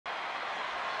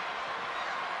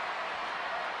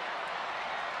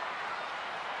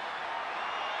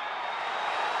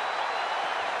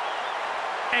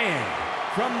And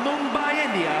from Mumbai,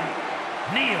 India,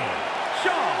 Neil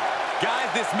Shaw.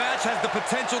 Guys, this match has the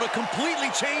potential to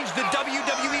completely change the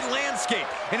WWE landscape,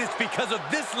 and it's because of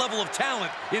this level of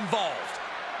talent involved.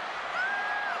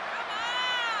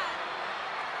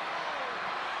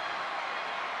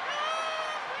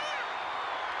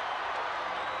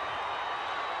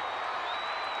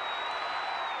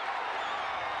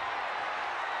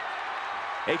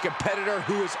 A competitor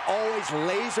who is always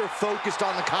laser focused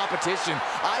on the competition.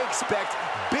 I expect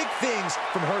big things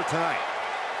from her tonight.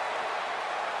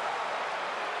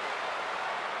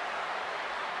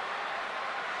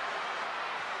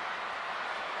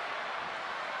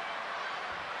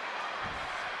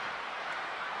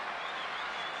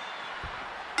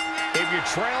 If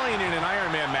you're trailing in an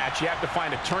Iron Man match, you have to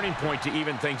find a turning point to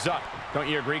even things up. Don't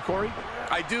you agree, Corey?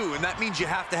 I do, and that means you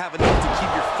have to have enough to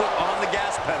keep your foot on the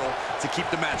gas pedal to keep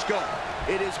the match going.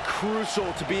 It is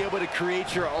crucial to be able to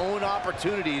create your own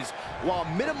opportunities while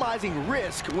minimizing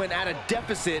risk when at a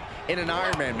deficit in an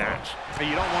Iron Man match.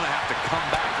 You don't want to have to come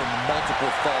back from multiple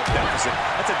fall deficit.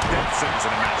 That's a death sentence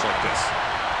in a match like this.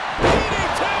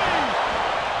 DDT!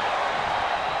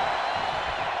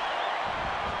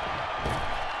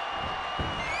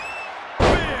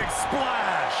 Big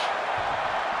splash!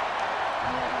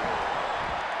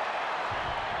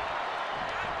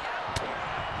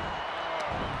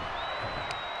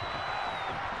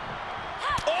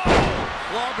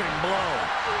 Clubbing blow.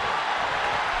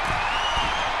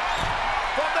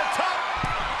 From the top.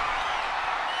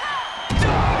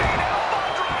 Diving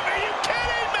elbow drop. Are you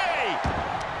kidding me?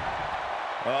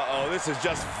 Uh-oh, this is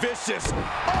just vicious.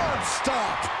 Arm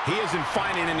stop. He isn't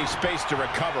finding any space to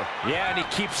recover. Yeah, and he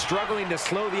keeps struggling to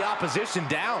slow the opposition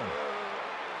down.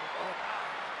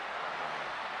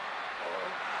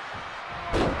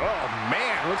 Oh,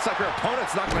 man. Looks like her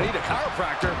opponent's not going to need a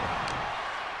chiropractor.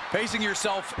 Pacing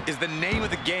yourself is the name of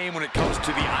the game when it comes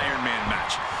to the Iron Man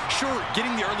match. Sure,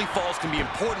 getting the early falls can be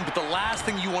important, but the last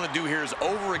thing you want to do here is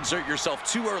overexert yourself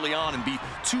too early on and be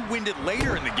too winded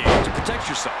later in the game to protect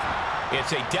yourself.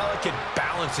 It's a delicate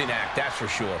balancing act, that's for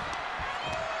sure.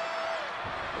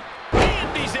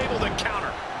 And he's able to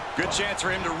counter. Good chance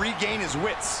for him to regain his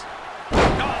wits. Oh,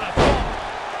 the fall.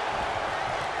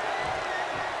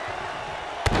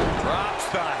 Drops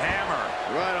the hammer.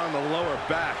 Right on the lower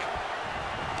back.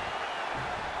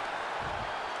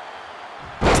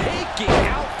 Taking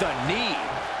out the knee.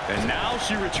 And now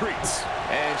she retreats.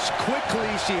 And quickly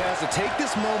she has to take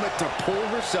this moment to pull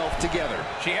herself together.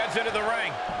 She heads into the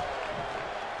ring.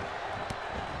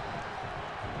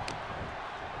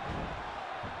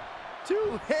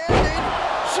 Two-handed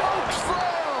choke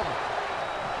slam.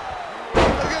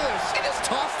 Look at this. She just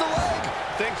tossed the leg.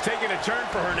 Things taking a turn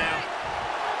for her now.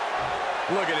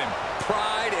 Look at him.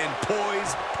 Pride and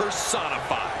poise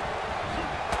personified.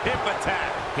 Hip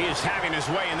attack. He is having his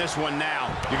way in this one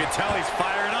now. You can tell he's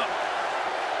firing up.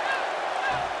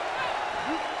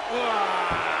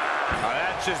 Oh,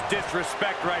 that's just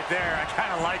disrespect right there. I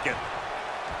kind of like it.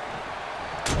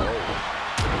 Oh.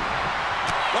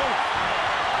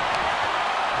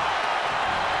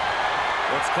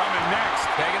 What's coming next?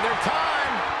 Taking their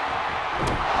time.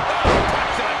 Oh,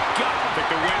 touch to the gut. Took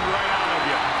the wind right out of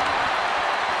you.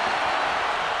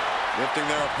 Lifting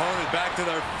their opponent back to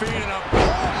their feet and up. Oh,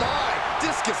 my.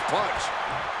 Discus punch.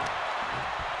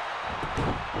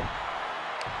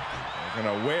 They're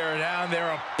going to wear down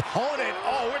their opponent.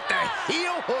 Oh, with the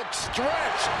heel hook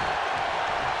stretch.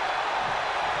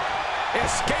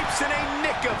 Escapes in a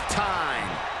nick of time.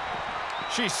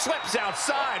 She slips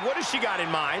outside. What has she got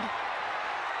in mind?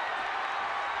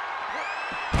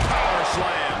 Power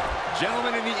slam.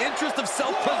 Gentlemen, in the interest of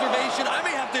self-preservation, I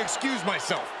may have to excuse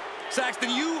myself. Saxton,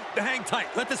 you hang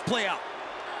tight. Let this play out.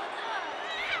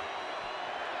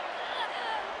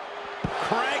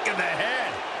 Crank in the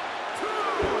head.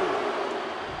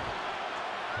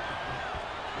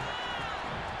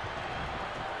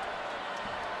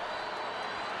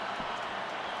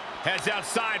 Heads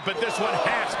outside, but this one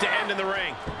has to end in the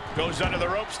ring. Goes under the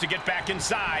ropes to get back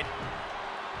inside.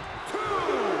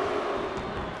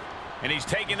 And he's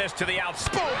taking this to the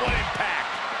outside. Boom, what impact.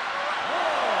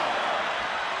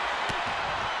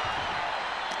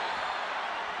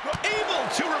 Able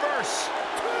to reverse.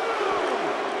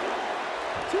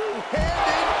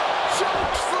 Two-handed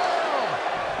choke slam.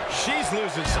 She's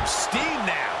losing some steam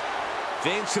now.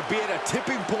 Things should be at a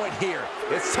tipping point here.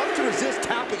 It's tough to resist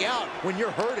tapping out when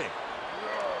you're hurting.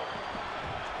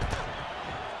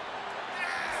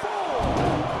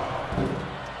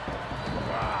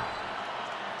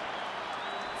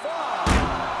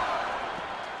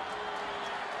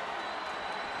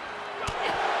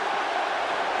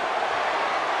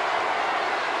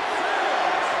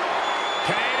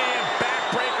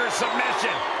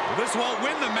 submission. Well, this won't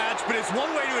win the match, but it's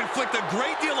one way to inflict a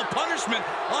great deal of punishment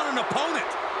on an opponent.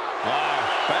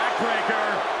 Backbreaker.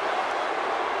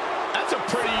 That's a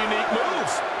pretty unique move.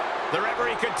 The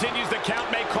referee continues the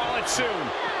count, may call it soon.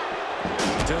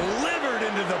 Delivered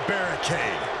into the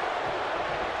barricade.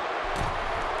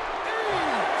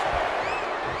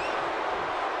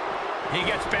 He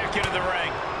gets back into the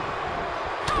ring.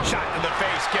 Shot to the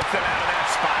face, gets them out of that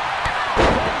spot.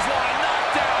 Clothesline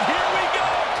knockdown, here we go,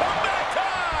 comeback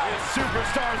time! This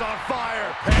superstar's on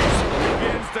fire. Pace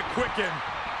begins to quicken.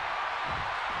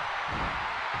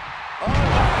 Oh,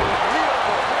 he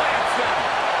overplants them.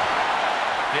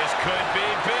 This could be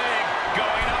big,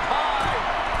 going up high.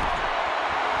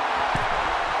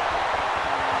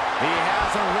 He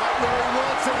has him right where he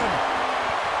wants him.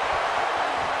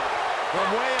 From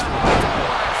way up,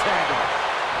 double axe handle.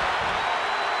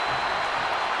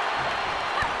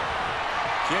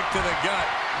 Kick to the gut.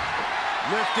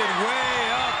 Lifted way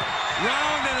up.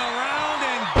 Round and around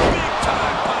and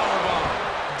big-time powerbomb.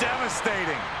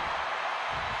 Devastating.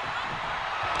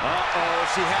 Uh-oh,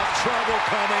 she has trouble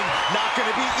coming. Not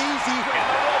going to be easy. And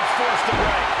the ropes forced to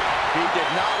break. He did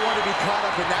not want to be caught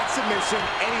up in that submission.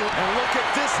 And look at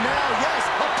this now. Yes,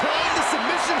 applying the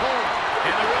submission hold.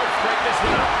 And the ropes break this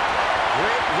one up.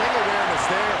 Great ring awareness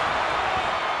there.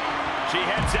 She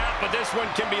heads out, but this one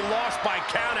can be lost by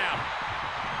countout.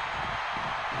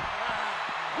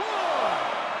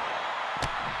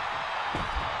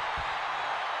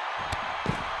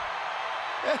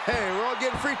 Hey, we're all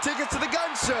getting free tickets to the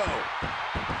gun show.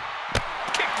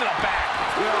 Kick to the back.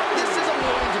 Well, this is a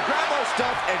warning to grab our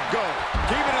stuff and go.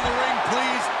 Keep it in the ring,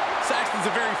 please. Saxton's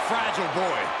a very fragile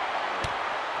boy.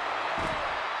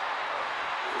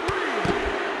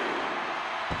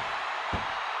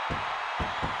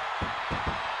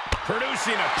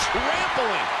 Producing a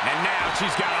trampling. And now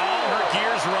she's got all her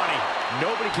gears running.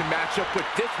 Nobody can match up with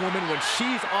this woman when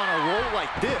she's on a roll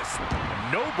like this.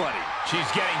 Nobody. She's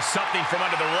getting something from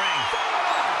under the ring.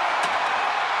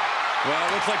 Well,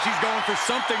 it looks like she's going for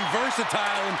something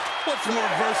versatile. And what's more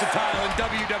versatile in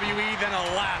WWE than a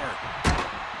ladder?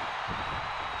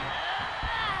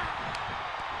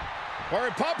 Or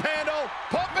a pump handle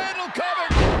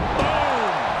covered.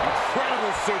 Boom!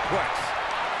 Incredible suplex.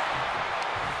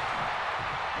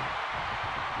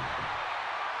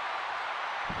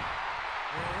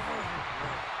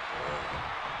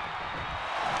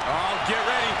 Oh, get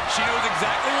ready. She knows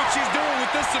exactly what she's doing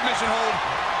with this submission hold.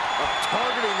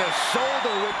 Targeting the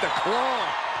shoulder with the claw.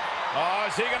 Oh,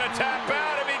 is he going to tap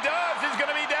out? If he does, he's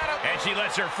going to be down. And she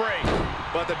lets her free.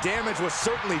 But the damage was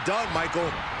certainly done,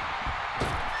 Michael.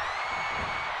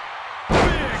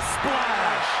 Big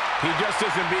splash. He just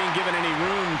isn't being given any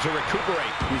room to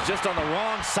recuperate. He's just on the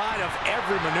wrong side of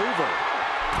every maneuver.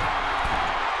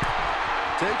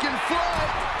 Taking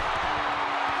flight.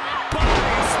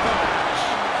 Body splash.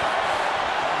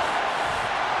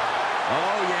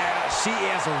 Oh, yeah, she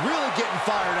is really getting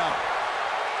fired up.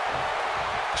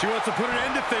 She wants to put an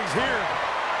end to things here.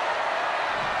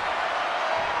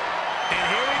 And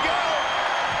here we go.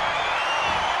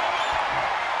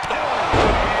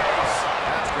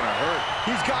 That's going to hurt.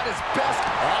 He's got his best.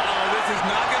 Uh-oh, this is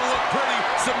not going to look pretty.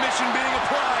 Submission being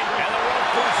applied. And the rope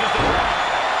forces the break.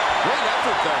 Great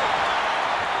effort, though.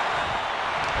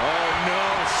 Oh, no,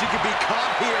 she could be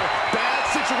caught here. Bad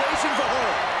situation for her.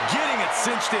 Getting it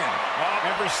cinched in.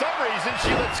 And for some reason,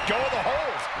 she lets go of the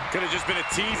hold. Could have just been a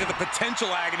tease of the potential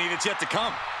agony that's yet to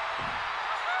come.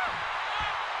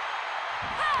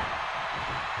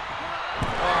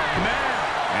 Oh, man.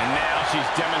 And now she's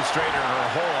demonstrated her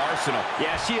whole arsenal.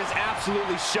 Yeah, she is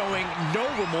absolutely showing no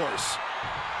remorse.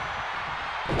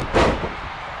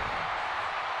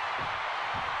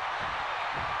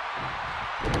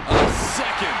 A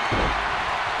second.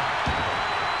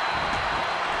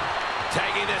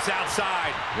 Tagging this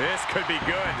outside. This could be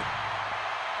good.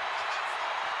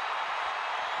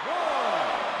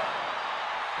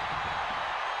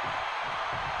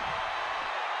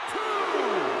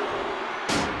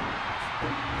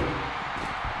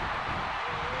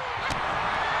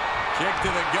 Kick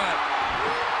to the gut.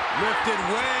 Lifted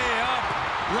way up.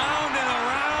 Round and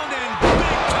around and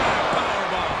big-time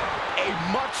powerbomb. A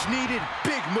much-needed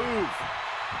big move.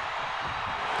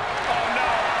 Oh,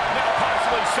 no. Now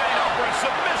possibly setting up for a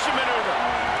submission maneuver.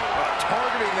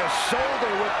 Targeting the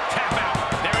shoulder with Tap out.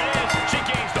 There it is. She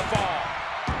gains the fall.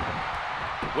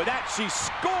 With that, she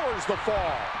scores the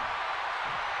fall.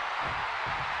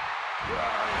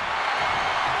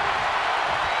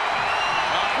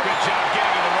 Good job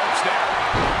getting in the ropes there.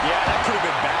 Yeah, that could have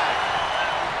been bad.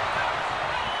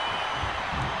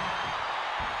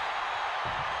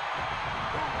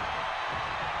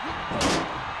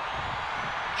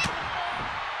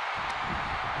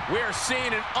 are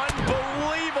seeing an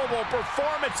unbelievable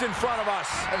performance in front of us.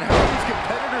 And how these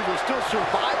competitors are still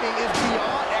surviving is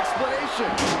beyond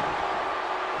explanation.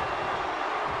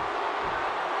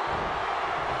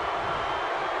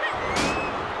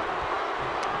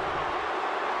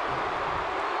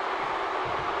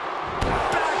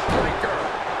 Backbreaker.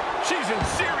 She's in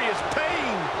serious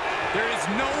pain. There is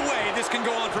no way this can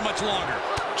go on for much longer.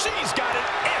 She's got an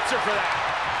answer for that.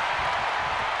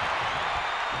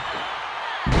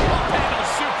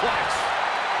 Suplex.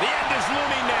 The end is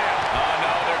looming now. Oh,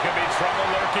 no, there could be trouble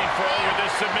lurking for her with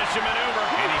this submission maneuver.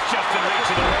 And he's just in reach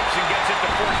of the ropes and gets it to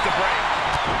force the break.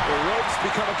 The ropes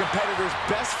become a competitor's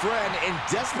best friend in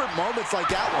desperate moments like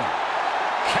that one.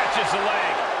 Catches the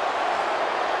leg.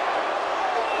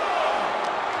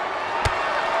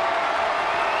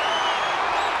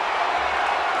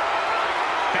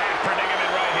 Bad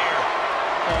predicament right here.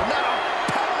 Oh, now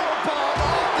powerbomb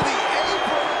off to the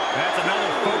apron. That's another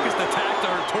focused attack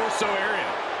to her torso area.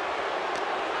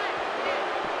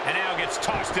 And now gets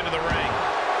tossed into the ring.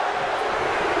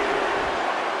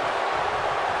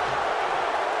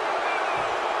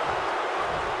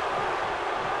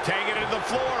 Taking it to the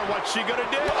floor. What's she gonna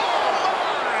do? Oh,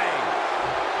 my!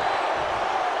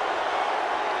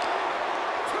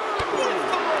 With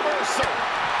the reversal.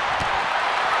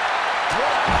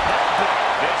 What a headbutt.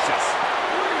 Vicious.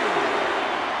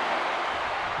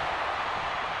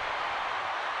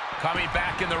 Coming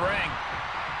back in the ring.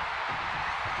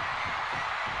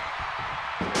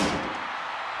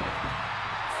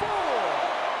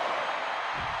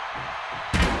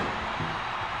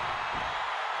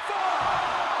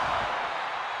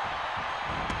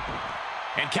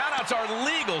 And countouts are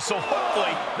legal, so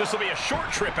hopefully this will be a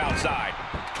short trip outside.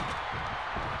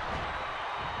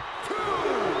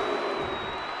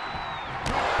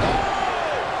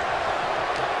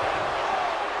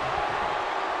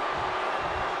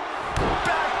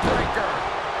 Backbreaker.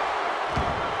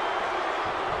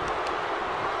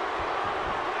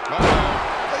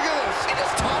 Look at this. She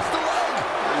just tossed the leg.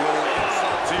 A little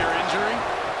insult to your injury.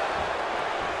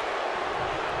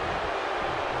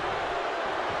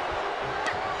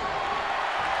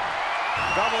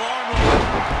 Double arm lock.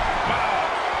 Wow.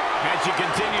 And she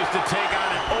continues to take on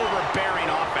an overbearing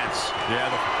offense.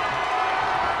 Yeah,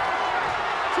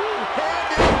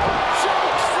 Two-handed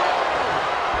choke slam.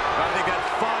 I think that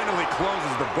finally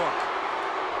closes the book.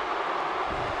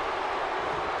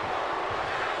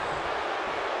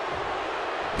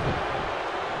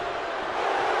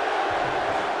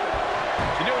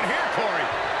 What's she doing here, Corey?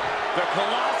 The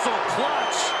colossal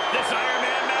clutch. This Iron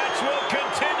Man match will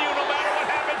continue no matter what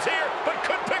happens here, but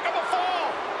could pick up a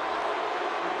fall.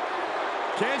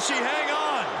 Can she hang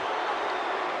on?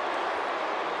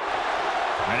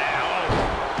 And now,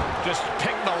 just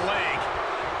pick the leg.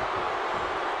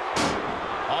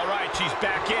 All right, she's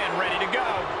back in, ready to go.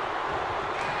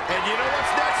 And you know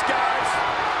what's next, guys?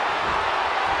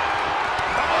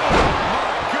 Oh,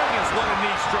 my goodness, what a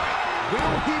knee strike.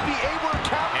 Will he be able to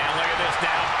count? And look at this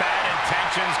now, bad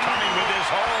intentions coming with this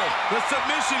hold. The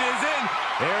submission is in.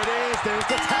 There it is. There's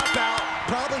the tap out.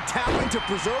 Probably tapping to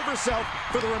preserve herself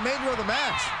for the remainder of the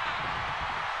match.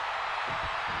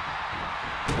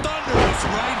 Thunderous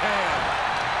right hand.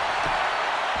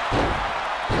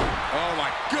 Oh,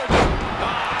 my goodness.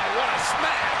 Ah, what a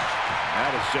smash.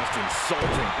 That is just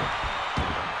insulting.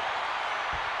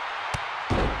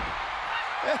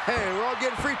 Hey, we're all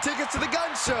getting free tickets to the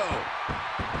gun show.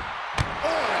 Oh,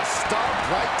 a stomp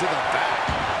right to the back.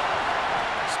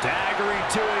 Staggering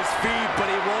to his feet, but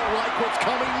he won't like what's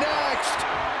coming next.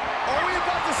 Are we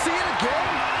about to see it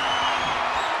again?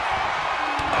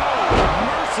 Oh,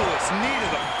 merciless knee to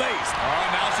the face. Oh,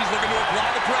 now she's looking to apply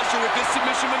the pressure with this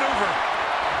submission maneuver.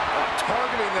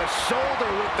 Targeting the shoulder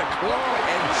with the claw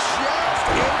and just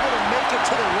able to make it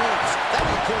to the ropes. That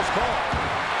was a close call.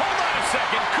 Hold on a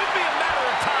second. Could be a matter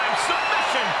of time.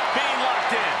 Submission being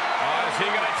locked in. Oh, is he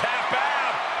going to tap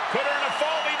out? Could earn a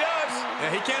fall. He does.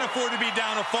 Yeah, he can't afford to be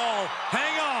down a fall.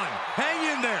 Hang on. Hang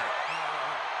in there.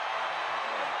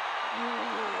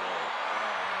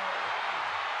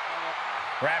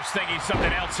 Perhaps thinking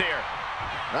something else here.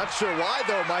 Not sure why,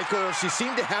 though, Michael. She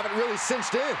seemed to have it really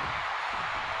cinched in.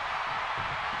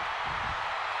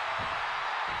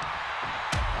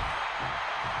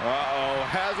 Uh-oh,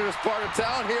 hazardous part of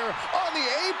town here on the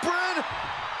apron.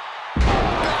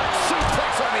 Back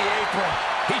suplex on the apron.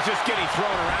 He's just getting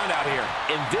thrown around out here.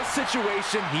 In this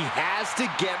situation, he has to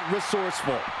get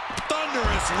resourceful.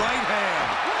 Thunderous right hand.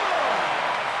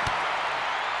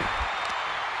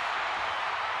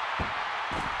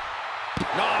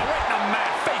 No, right in the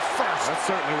mat, face first. That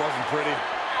certainly wasn't pretty.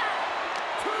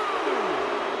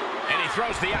 And he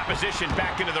throws the opposition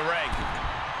back into the ring.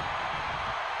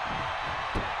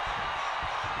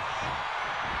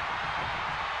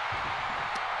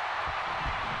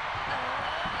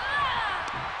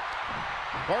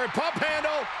 All right, pump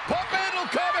handle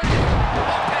coming.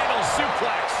 Pump handle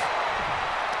suplex.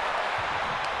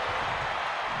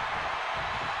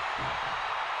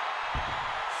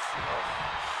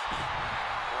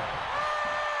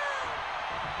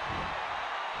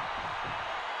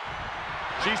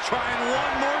 She's trying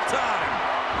one more time.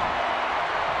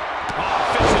 Oh,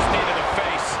 vicious knee to the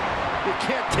face. You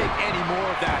can't take any more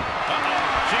of that.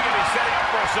 She can be setting up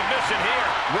for a submission here.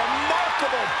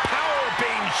 Remarkable power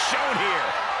being shown here.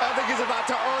 I think he's about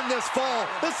to earn this fall.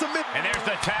 And there's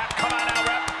the tap. Come on now,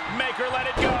 rep. Make her let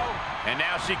it go. And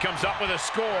now she comes up with a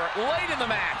score late in the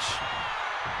match.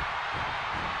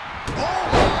 Oh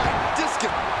my! Discus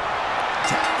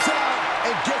taps out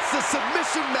and gets the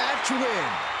submission match win.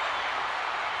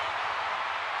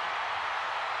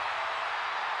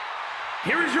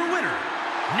 Here is your winner,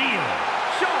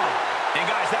 Nisha. And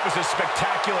guys, that was a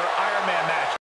spectacular Iron Man match.